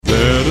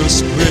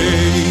us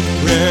break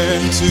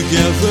bread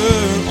together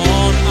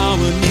on our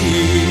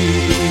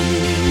knees.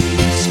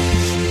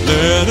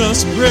 Let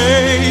us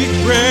break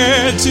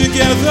bread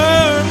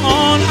together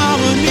on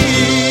our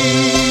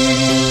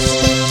knees.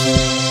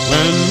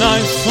 When I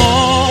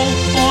fall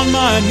on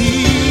my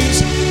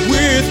knees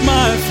with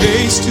my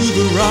face to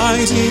the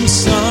rising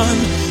sun,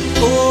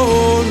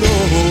 oh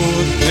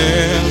Lord,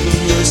 have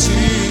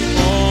mercy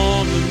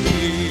on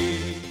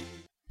me.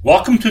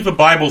 Welcome to The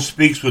Bible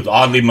Speaks with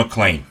Audley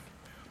McLean.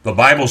 The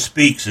Bible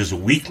Speaks is a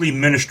weekly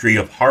ministry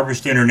of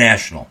Harvest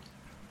International.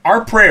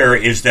 Our prayer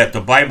is that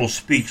The Bible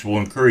Speaks will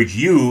encourage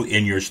you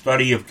in your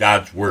study of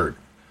God's Word.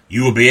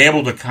 You will be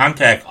able to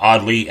contact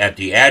Audley at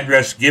the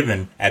address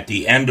given at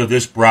the end of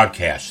this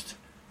broadcast.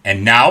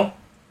 And now,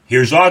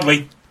 here's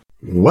Audley.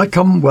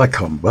 Welcome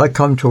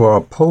to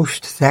our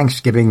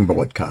post-Thanksgiving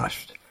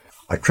broadcast.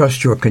 I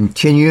trust you're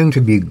continuing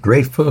to be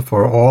grateful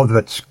for all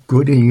that's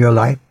good in your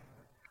life.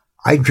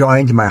 I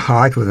joined my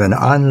heart with an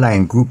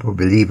online group of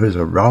believers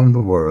around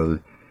the world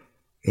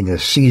in a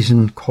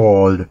season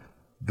called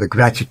the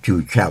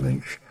Gratitude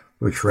Challenge,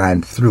 which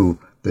ran through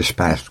this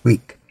past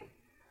week.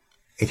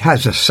 It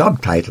has a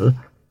subtitle,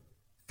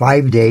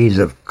 5 Days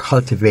of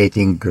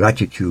Cultivating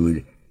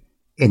Gratitude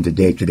in the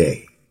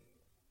Day-to-Day.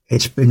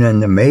 It's been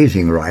an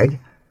amazing ride.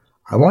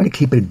 I want to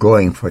keep it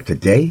going for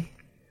today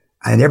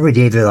and every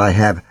day that I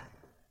have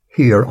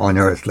here on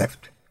earth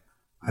left.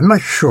 I'm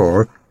not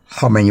sure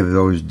how many of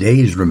those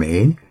days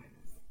remain.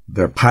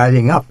 They're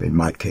piling up in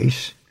my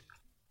case.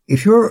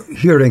 If you're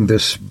hearing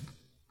this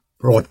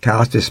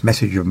broadcast, this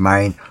message of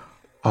mine,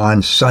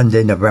 on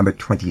Sunday, November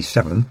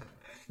 27th,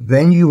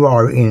 then you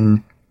are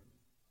in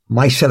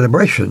my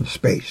celebration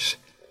space.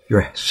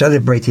 You're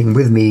celebrating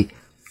with me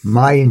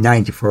my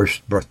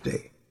 91st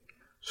birthday.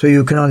 So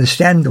you can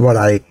understand what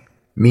I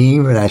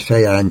mean when I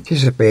say I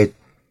anticipate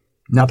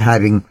not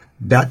having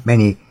that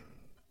many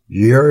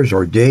years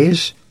or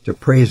days to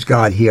praise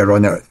God here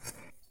on earth.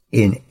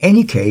 In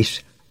any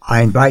case,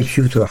 I invite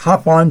you to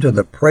hop onto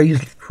the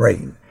praise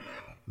train.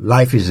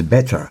 Life is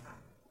better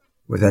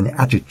with an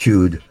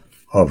attitude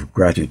of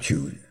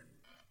gratitude.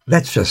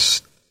 Let's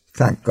just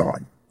thank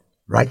God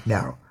right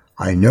now.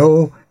 I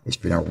know it's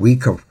been a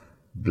week of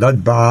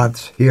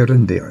bloodbaths here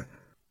and there,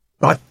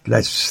 but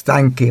let's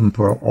thank Him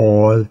for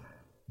all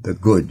the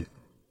good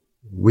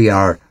we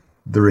are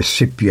the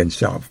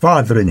recipients of.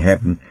 Father in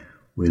heaven,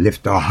 we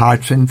lift our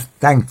hearts in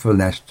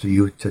thankfulness to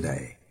you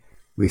today.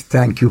 We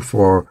thank you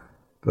for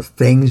the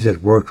things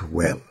that worked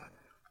well,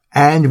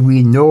 and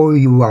we know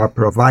you are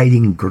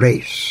providing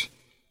grace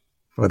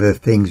for the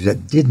things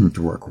that didn't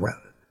work well.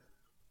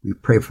 We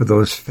pray for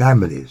those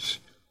families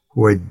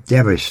who are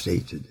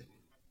devastated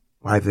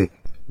by the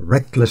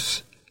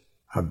reckless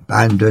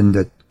abandon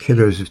that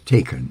killers have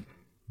taken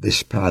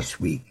this past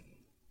week,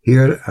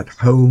 here at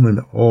home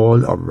and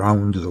all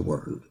around the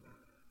world.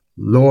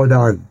 Lord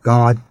our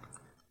God,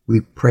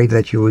 we pray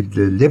that you would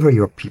deliver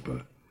your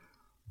people.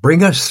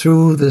 Bring us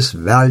through this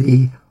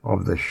valley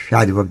of the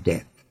shadow of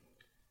death.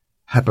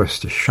 Help us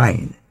to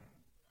shine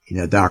in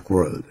a dark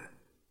world.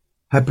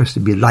 Help us to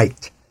be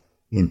light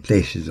in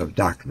places of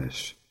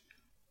darkness.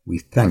 We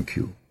thank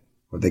you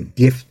for the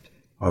gift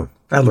of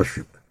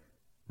fellowship,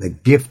 the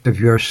gift of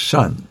your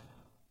Son,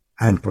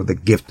 and for the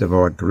gift of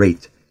our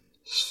great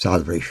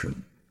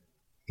salvation.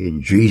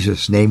 In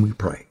Jesus' name we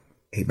pray.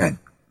 Amen.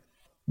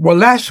 Well,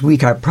 last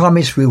week I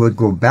promised we would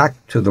go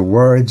back to the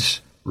words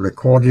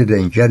recorded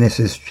in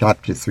Genesis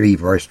chapter 3,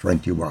 verse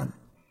 21.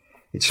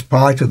 It's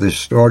part of the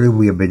story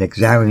we have been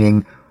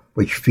examining,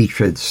 which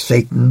featured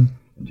Satan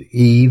and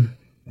Eve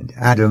and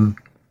Adam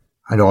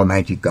and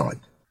Almighty God.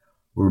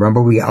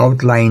 Remember, we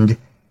outlined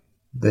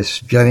this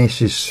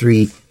Genesis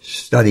 3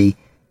 study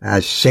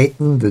as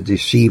Satan the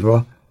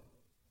deceiver,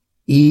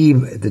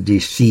 Eve the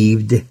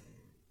deceived,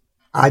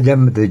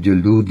 Adam the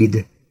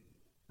deluded,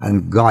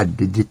 and God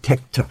the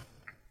detector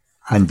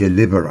and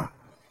deliverer.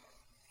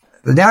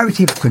 The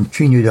narrative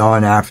continued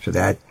on after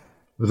that.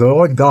 The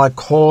Lord God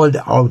called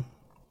out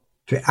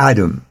to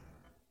Adam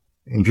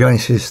in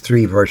Genesis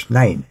 3 verse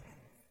 9,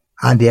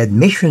 and the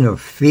admission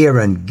of fear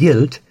and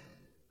guilt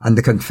and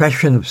the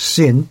confession of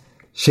sin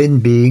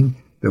being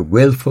the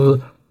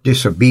willful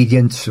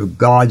disobedience to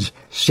God's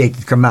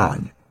stated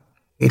command.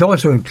 It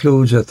also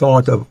includes the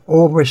thought of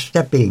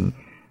overstepping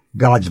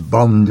God's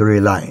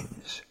boundary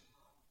lines.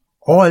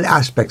 All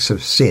aspects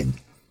of sin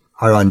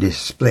are on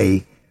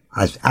display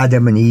as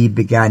Adam and Eve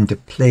began to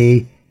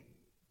play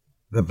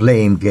the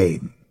blame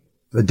game.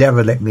 The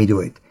devil let me do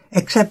it.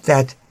 Except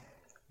that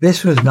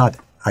this was not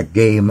a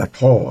game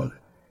at all.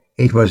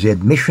 It was the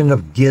admission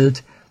of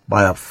guilt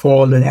by a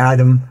fallen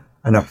Adam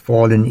and a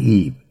fallen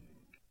Eve.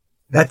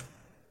 That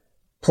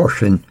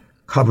portion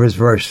covers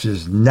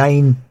verses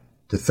 9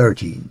 to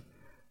 13.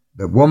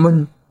 The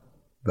woman,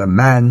 the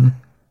man,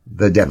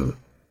 the devil.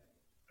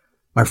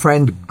 My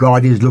friend,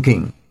 God is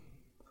looking.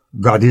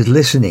 God is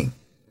listening.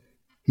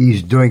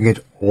 He's doing it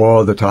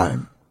all the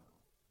time.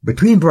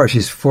 Between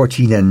verses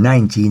 14 and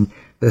 19,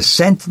 the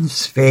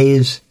sentence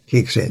phase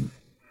kicks in,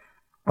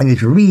 and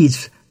it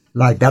reads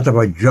like that of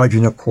a judge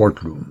in a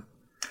courtroom.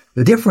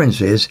 The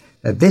difference is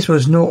that this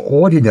was no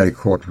ordinary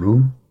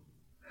courtroom.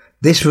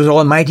 This was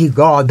Almighty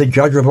God, the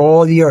judge of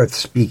all the earth,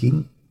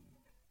 speaking.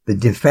 The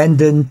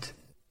defendant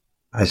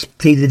has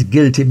pleaded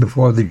guilty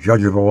before the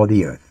judge of all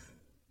the earth.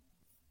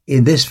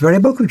 In this very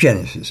book of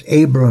Genesis,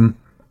 Abram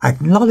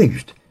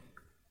acknowledged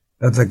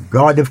that the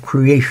God of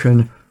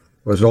creation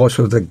was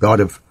also the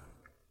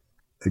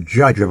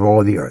judge of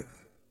all the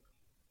earth.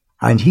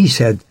 And he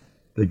said,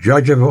 the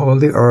judge of all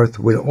the earth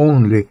will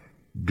only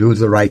do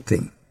the right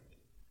thing.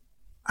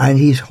 And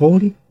he's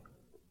holy.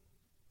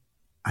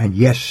 And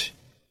yes,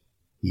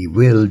 he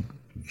will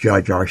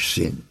judge our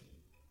sin.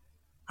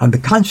 And the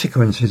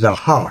consequences are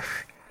harsh.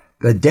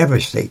 They're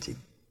devastating.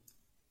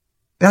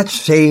 That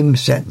same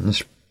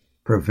sentence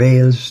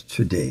prevails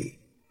today.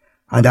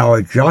 And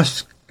our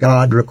just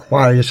God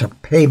requires a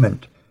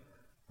payment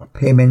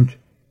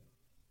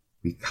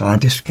we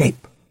can't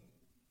escape,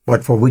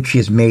 but for which he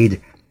has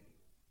made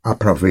a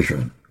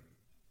provision.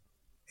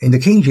 In the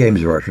King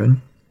James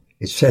Version,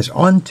 it says,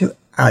 unto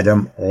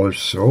Adam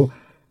also,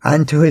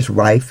 and to his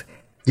wife,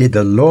 did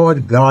the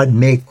Lord God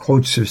make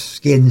coats of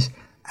skins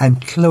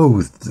and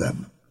clothe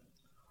them.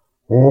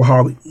 Oh,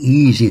 how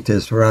easy it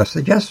is for us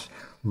to just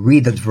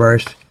read that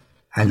verse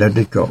and let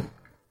it go,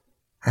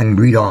 and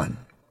read on.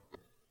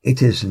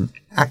 It is an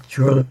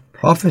actual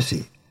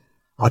prophecy,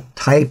 a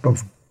type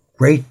of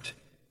great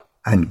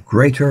and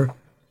greater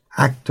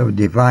act of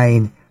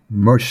divine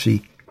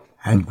mercy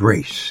and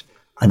grace.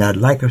 And I'd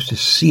like us to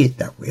see it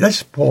that way.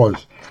 Let's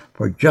pause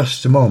for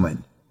just a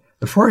moment.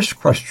 The first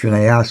question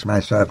I ask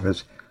myself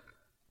is,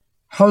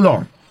 how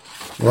long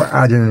were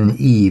Adam and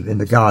Eve in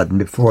the garden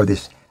before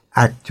this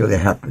actually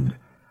happened?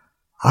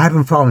 I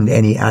haven't found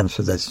any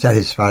answer that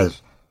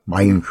satisfies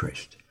my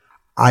interest.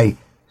 I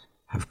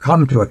have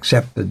come to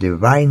accept the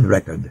divine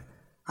record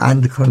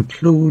and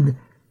conclude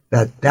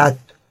that that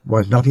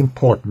was not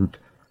important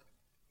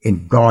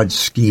in God's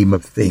scheme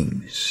of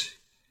things.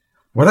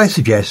 What I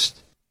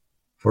suggest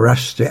for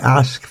us to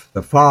ask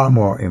the far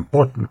more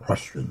important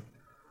question,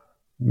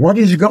 what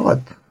is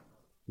God?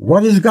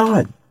 What is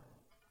God?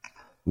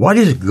 What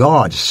is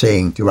God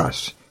saying to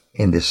us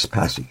in this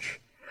passage?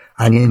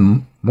 And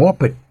in more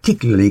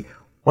particularly,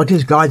 what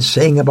is God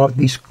saying about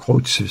these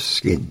coats of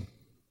skin?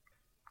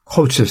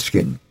 Coats of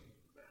skin.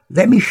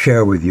 Let me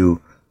share with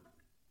you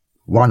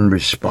one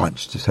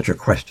response to such a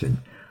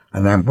question,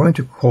 and I'm going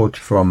to quote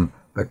from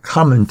the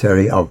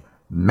commentary of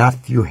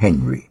Matthew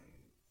Henry.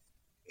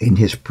 In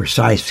his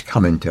precise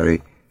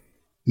commentary,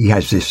 he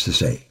has this to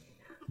say,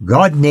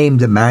 God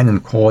named a man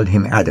and called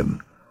him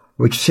Adam,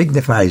 which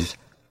signifies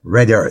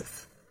red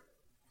earth.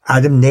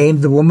 Adam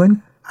named the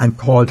woman and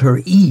called her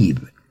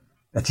Eve,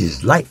 that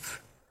is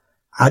life.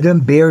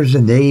 Adam bears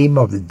the name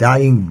of the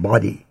dying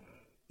body,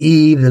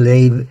 Eve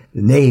the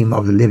name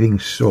of the living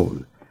soul.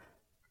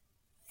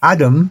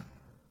 Adam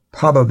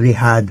probably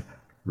had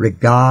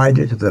regard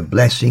to the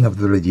blessing of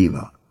the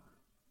Redeemer,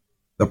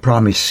 the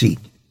promised seed,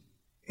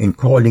 in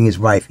calling his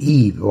wife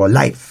Eve, or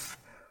life,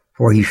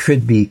 for he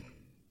should be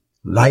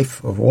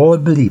life of all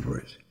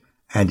believers,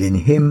 and in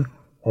him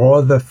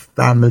all the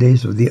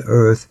families of the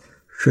earth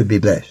should be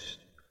blessed.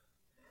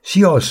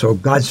 See also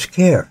God's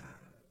care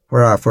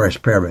for our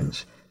first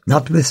parents,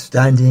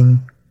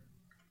 notwithstanding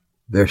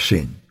their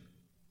sin.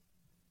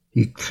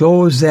 He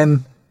clothes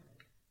them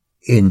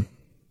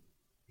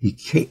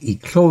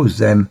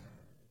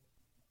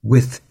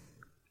with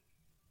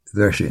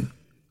their sin.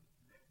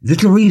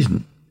 Little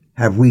reason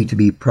have we to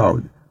be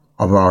proud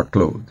of our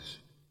clothes,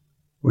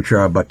 which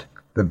are but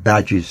the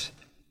badges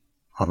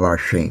of our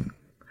shame.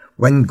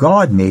 When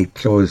God made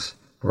clothes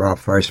for our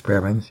first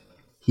parents,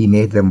 he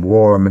made them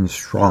warm and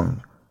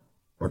strong,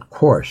 but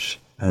coarse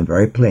and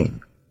very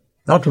plain.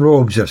 Not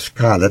robes of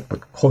scarlet,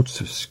 but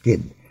coats of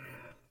skin.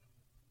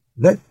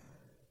 Let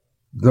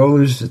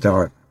those that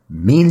are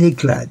meanly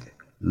clad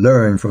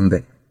learn from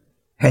the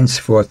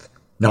henceforth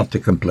not to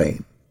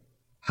complain.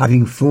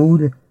 Having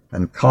food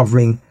and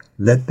covering,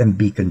 let them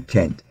be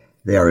content.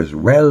 They are as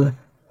well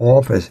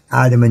off as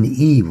Adam and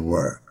Eve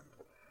were.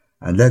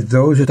 And let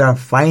those that are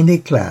finely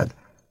clad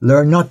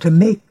learn not to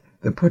make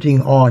the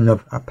putting on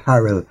of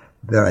apparel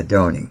their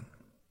adorning.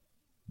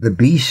 The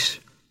beasts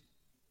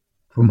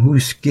from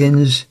whose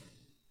skins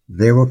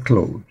they were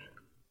clothed,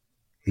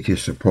 it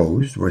is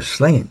supposed, were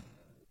slain,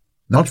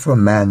 not for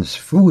man's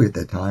food at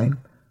the time,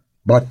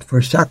 but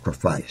for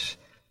sacrifice,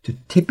 to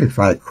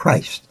typify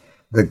Christ,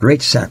 the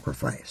great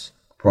sacrifice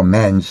for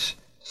man's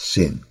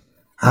sin.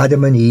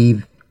 Adam and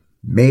Eve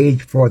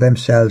made for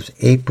themselves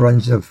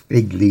aprons of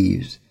fig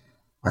leaves,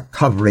 a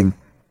covering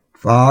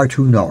far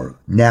too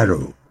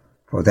narrow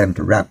for them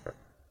to wrap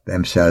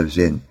themselves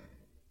in.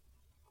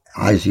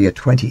 Isaiah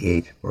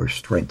 28,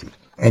 verse 20.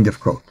 End of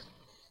quote.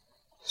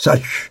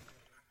 Such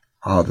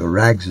are the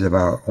rags of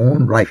our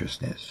own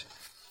righteousness,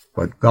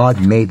 but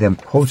God made them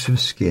coats of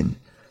skin,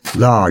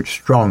 large,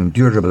 strong,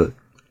 durable,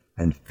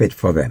 and fit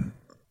for them.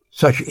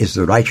 Such is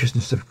the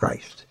righteousness of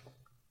Christ.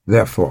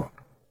 Therefore,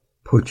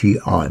 put ye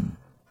on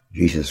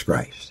Jesus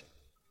Christ.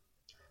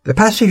 The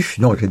passage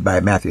noted by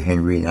Matthew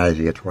Henry in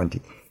Isaiah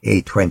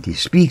 28:20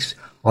 speaks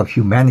of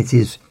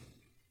humanity's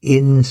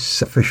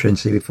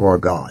insufficiency before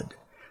God.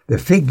 The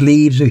fig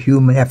leaves of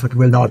human effort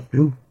will not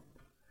do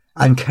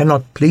and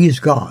cannot please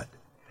God.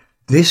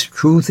 This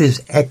truth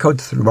is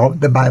echoed throughout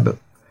the Bible.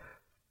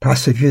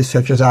 Passages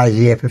such as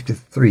Isaiah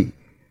 53,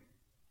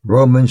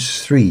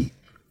 Romans 3,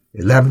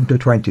 11 to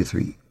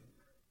 23.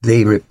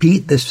 They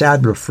repeat the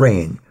sad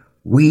refrain,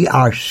 we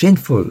are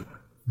sinful,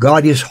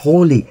 God is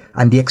holy,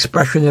 and the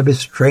expression of his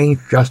strange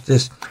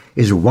justice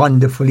is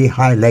wonderfully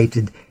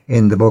highlighted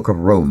in the book of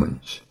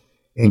Romans.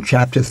 In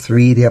chapter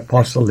 3, the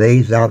apostle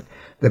lays out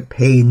the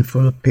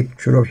painful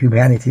picture of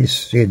humanity's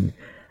sin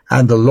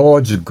and the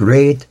Lord's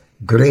great,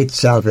 great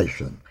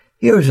salvation.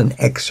 Here is an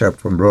excerpt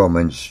from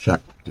Romans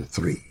chapter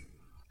 3.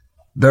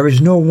 There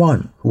is no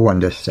one who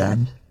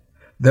understands.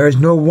 There is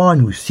no one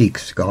who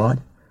seeks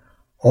God.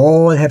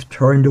 All have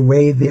turned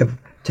away. They have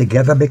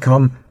together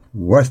become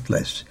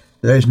worthless.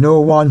 There is no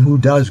one who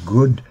does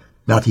good,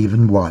 not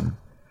even one.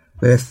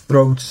 Their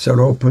throats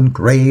are open,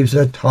 graves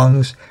their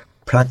tongues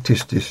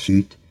practice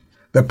deceit.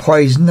 The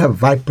poison of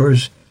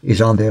vipers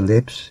is on their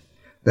lips.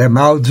 Their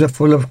mouths are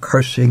full of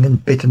cursing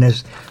and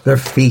bitterness. Their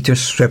feet are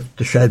swift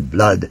to shed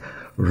blood.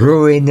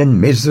 Ruin and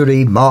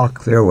misery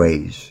mark their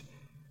ways.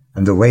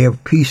 And the way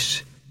of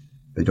peace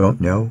they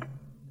don't know.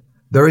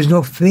 There is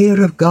no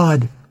fear of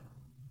God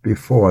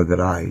before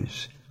their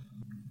eyes.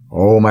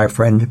 Oh, my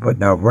friend, but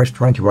now verse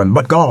 21,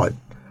 but God,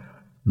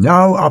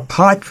 now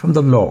apart from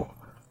the law,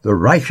 the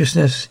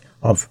righteousness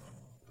of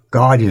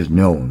God is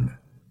known,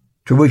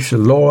 to which the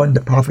law and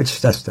the prophets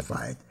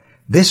testified.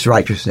 This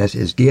righteousness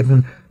is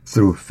given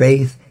through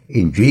faith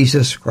in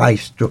Jesus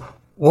Christ to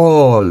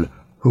all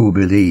who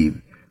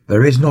believe.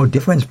 There is no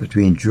difference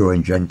between Jew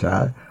and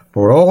Gentile,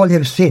 for all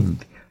have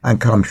sinned and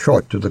come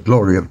short to the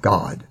glory of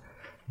God.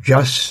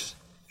 Just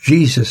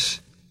Jesus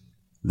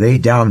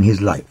laid down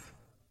his life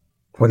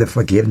for the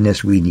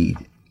forgiveness we need.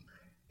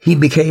 He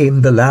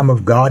became the Lamb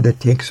of God that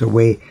takes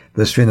away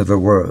the sin of the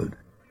world.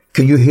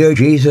 Can you hear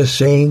Jesus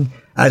saying,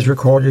 as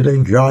recorded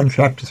in John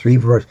chapter 3,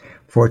 verse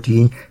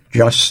 14,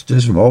 just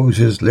as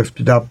Moses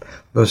lifted up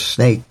the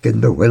snake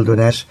in the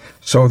wilderness,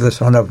 so the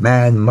Son of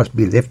Man must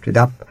be lifted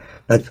up,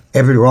 that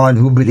everyone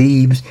who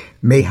believes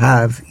may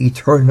have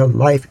eternal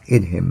life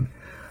in him.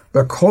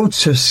 The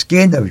coats of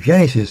skin of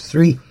Genesis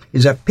 3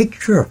 is a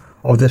picture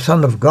of the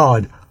Son of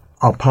God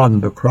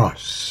upon the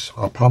cross.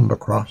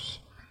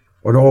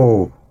 But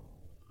oh,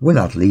 we'll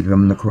not leave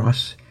him on the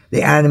cross.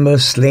 The animal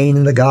slain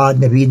in the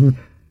Garden of Eden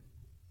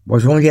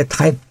was only a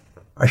type,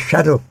 a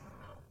shadow.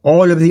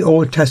 All of the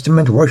Old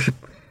Testament worship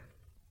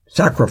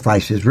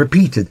sacrifices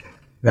repeated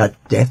that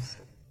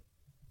death.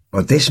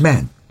 But this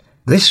man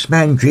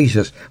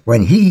Jesus,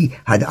 when he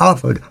had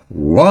offered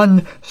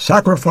one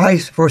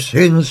sacrifice for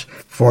sins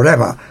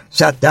forever,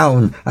 sat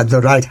down at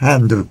the right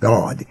hand of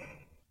God.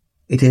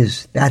 It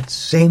is that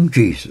same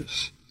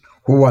Jesus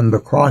who on the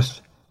cross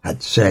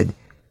had said,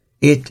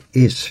 it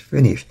is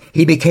finished.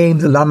 He became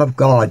the Lamb of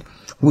God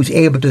who's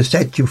able to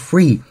set you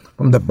free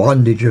from the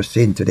bondage of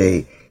sin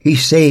today. He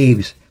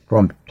saves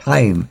from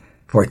time,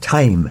 for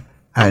time,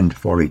 and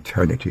for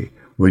eternity.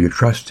 Will you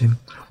trust him?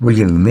 Will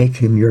you make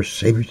him your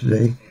Savior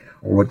today?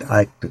 Or would I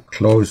like to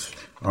close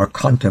our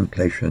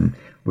contemplation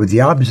with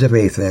the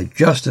observation that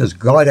just as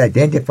God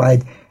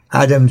identified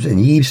Adam's and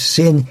Eve's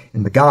sin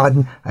in the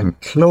garden and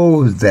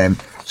clothed them,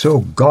 so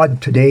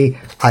God today,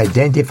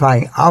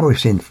 identifying our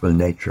sinful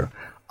nature,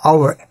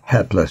 our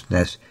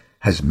helplessness,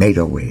 has made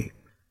a way.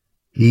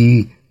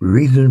 We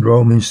read in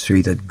Romans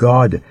 3 that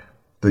God,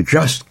 the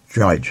just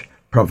judge,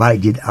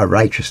 provided a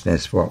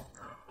righteousness for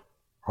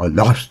our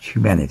lost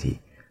humanity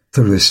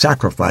through the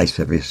sacrifice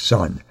of his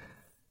Son.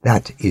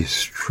 That is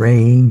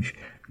strange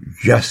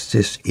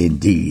justice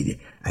indeed,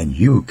 and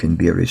you can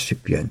be a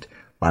recipient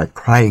by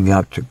crying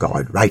out to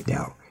God right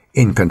now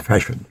in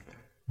confession.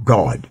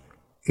 God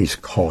is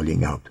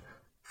calling out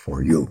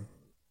for you.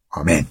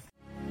 Amen.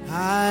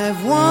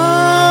 I've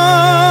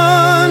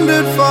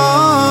wandered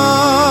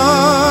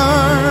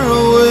far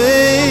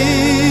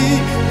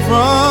away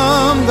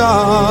from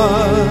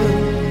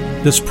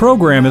God. This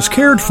program is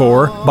cared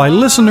for by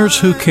listeners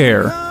who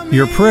care.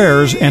 Your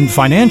prayers and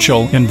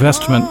financial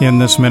investment in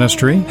this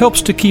ministry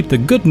helps to keep the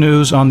good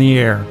news on the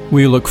air.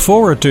 We look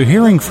forward to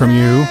hearing from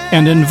you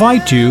and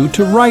invite you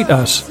to write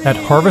us at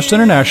Harvest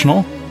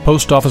International,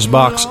 Post Office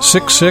Box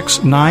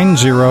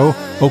 6690,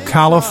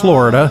 Ocala,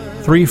 Florida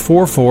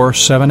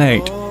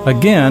 34478.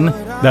 Again,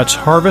 that's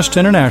Harvest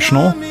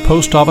International,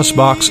 Post Office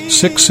Box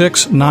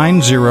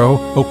 6690,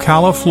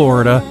 Ocala,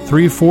 Florida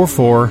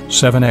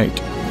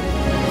 34478.